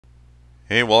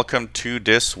Hey, welcome to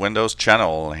this Windows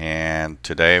channel, and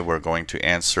today we're going to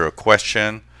answer a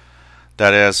question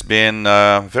that has been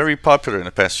very popular in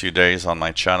the past few days on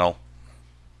my channel.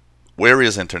 Where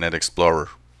is Internet Explorer?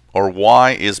 Or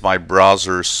why is my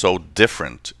browser so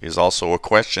different? Is also a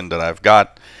question that I've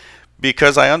got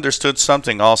because I understood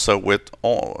something also with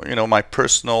my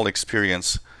personal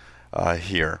experience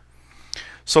here.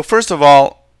 So first of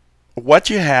all, what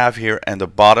you have here at the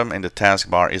bottom in the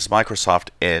taskbar is Microsoft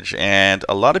Edge, and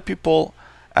a lot of people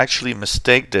actually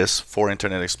mistake this for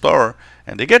Internet Explorer,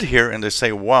 and they get here and they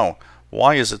say, wow,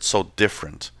 why is it so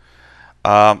different?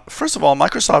 First of all,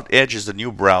 Microsoft Edge is the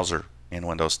new browser in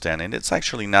Windows 10, and it's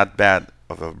actually not bad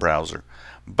of a browser,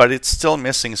 but it's still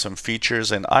missing some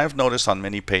features, and I've noticed on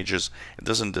many pages it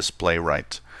doesn't display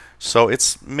right. So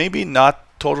it's maybe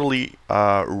not totally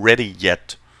ready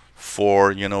yet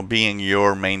for being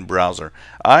your main browser.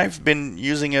 I've been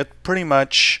using it pretty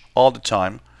much all the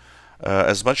time,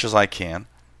 as much as I can,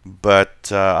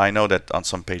 but I know that on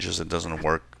some pages it doesn't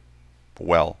work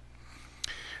well.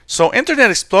 So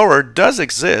Internet Explorer does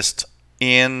exist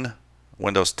in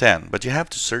Windows 10, but you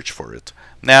have to search for it.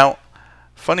 Now,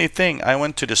 funny thing, I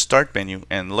went to the Start menu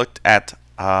and looked at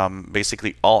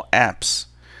basically all apps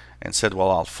and said,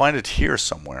 well, I'll find it here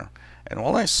somewhere. And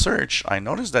while I search, I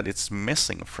noticed that it's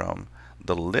missing from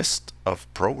the list of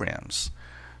programs.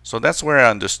 So that's where I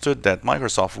understood that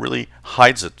Microsoft really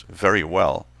hides it very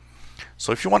well.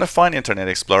 So if you want to find Internet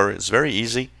Explorer, it's very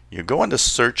easy. You go on the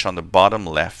search on the bottom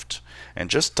left and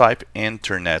just type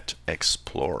Internet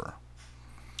Explorer.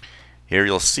 Here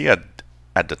you'll see at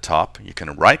the top, you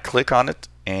can right click on it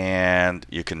and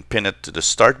you can pin it to the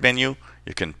Start menu.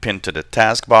 You can pin to the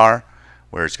taskbar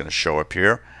where it's going to show up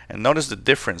here. And notice the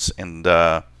difference in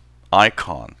the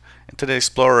icon. Internet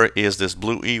Explorer is this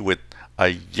blue E with a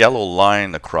yellow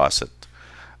line across it.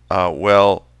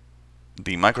 Well,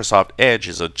 the Microsoft Edge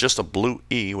is just a blue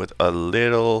E with a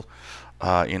little,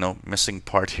 missing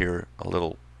part here, a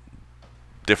little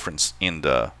difference in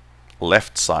the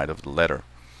left side of the letter.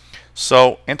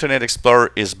 So Internet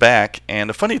Explorer is back, and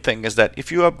the funny thing is that if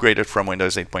you upgraded from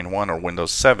Windows 8.1 or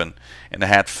Windows 7 and it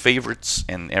had favorites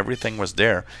and everything was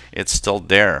there, it's still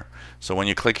there. So when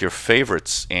you click your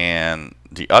favorites and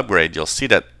the upgrade, you'll see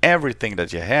that everything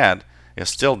that you had is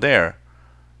still there,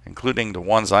 including the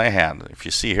ones I had. If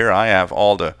you see here, I have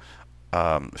all the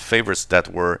favorites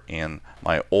that were in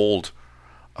my old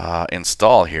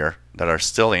install here that are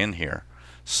still in here.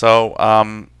 So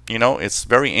it's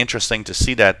very interesting to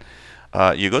see that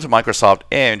you go to Microsoft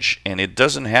Edge and it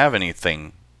doesn't have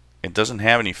anything. It doesn't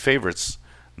have any favorites.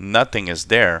 Nothing is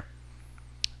there.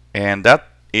 And that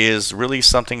is really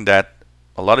something that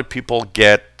a lot of people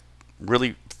get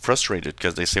really frustrated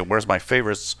because they say, where's my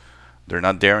favorites? They're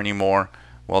not there anymore.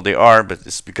 Well, they are, but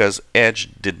it's because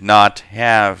Edge did not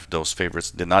have those favorites,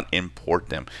 did not import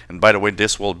them. And by the way,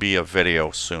 this will be a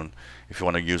video soon if you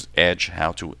want to use Edge,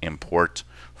 how to import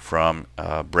from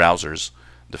browsers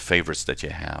the favorites that you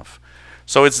have.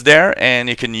 So it's there and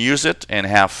you can use it and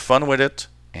have fun with it.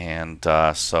 And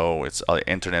so it's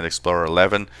Internet Explorer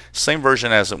 11, same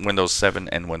version as Windows 7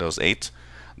 and Windows 8.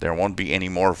 There won't be any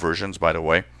more versions, by the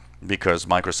way, because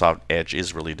Microsoft Edge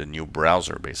is really the new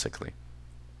browser basically.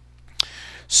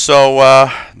 So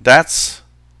that's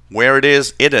where it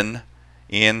is hidden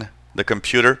in the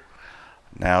computer.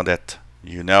 Now that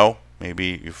you know,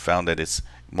 maybe you found that it's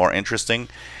more interesting.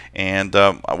 And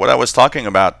what I was talking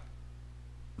about,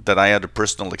 that I had a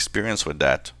personal experience with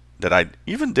that I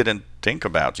even didn't think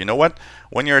about. You know what?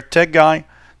 When you're a tech guy,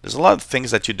 there's a lot of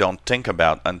things that you don't think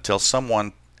about until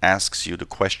someone asks you the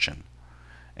question.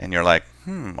 And you're like,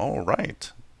 all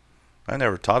right. I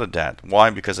never thought of that.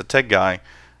 Why? Because a tech guy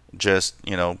just,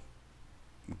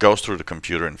 goes through the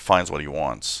computer and finds what he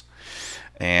wants.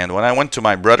 And when I went to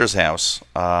my brother's house,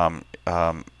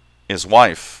 his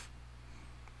wife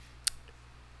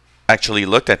actually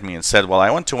looked at me and said, well, I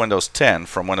went to Windows 10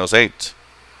 from Windows 8,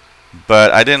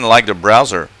 but I didn't like the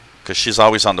browser because she's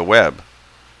always on the web.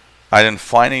 I didn't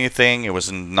find anything. It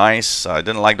wasn't nice. I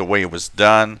didn't like the way it was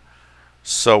done.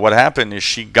 So what happened is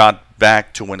she got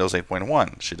back to Windows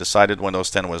 8.1. She decided Windows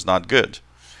 10 was not good.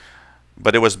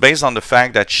 But it was based on the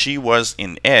fact that she was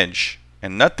in Edge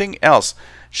and nothing else.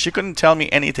 She couldn't tell me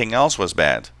anything else was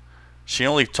bad. She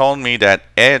only told me that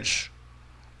Edge,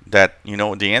 that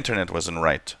the internet wasn't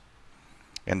right.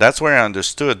 And that's where I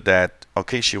understood that,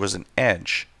 okay, she was an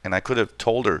Edge, and I could have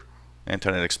told her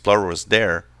Internet Explorer was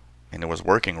there and it was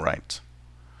working right.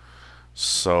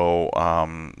 So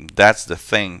that's the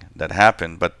thing that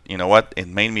happened. But you know what? It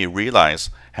made me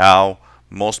realize how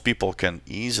most people can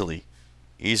easily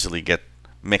get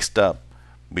mixed up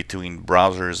between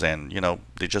browsers, and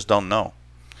they just don't know.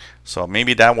 So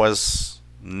maybe that was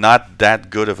not that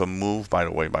good of a move, by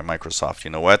the way, by Microsoft.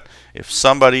 You know what? If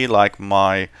somebody like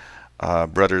my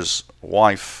brother's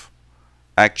wife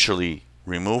actually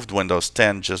removed Windows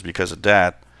 10 just because of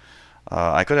that,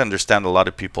 I could understand a lot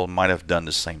of people might have done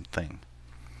the same thing.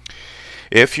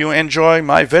 If you enjoy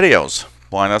my videos,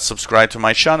 why not subscribe to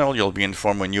my channel? You'll be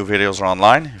informed when new videos are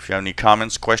online. If you have any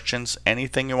comments, questions,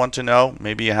 anything you want to know,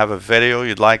 maybe you have a video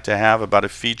you'd like to have about a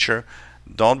feature,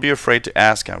 don't be afraid to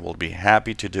ask. I will be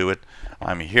happy to do it.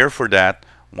 I'm here for that.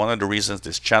 One of the reasons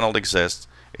this channel exists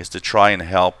is to try and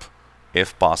help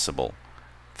if possible.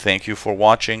 Thank you for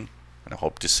watching, and I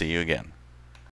hope to see you again.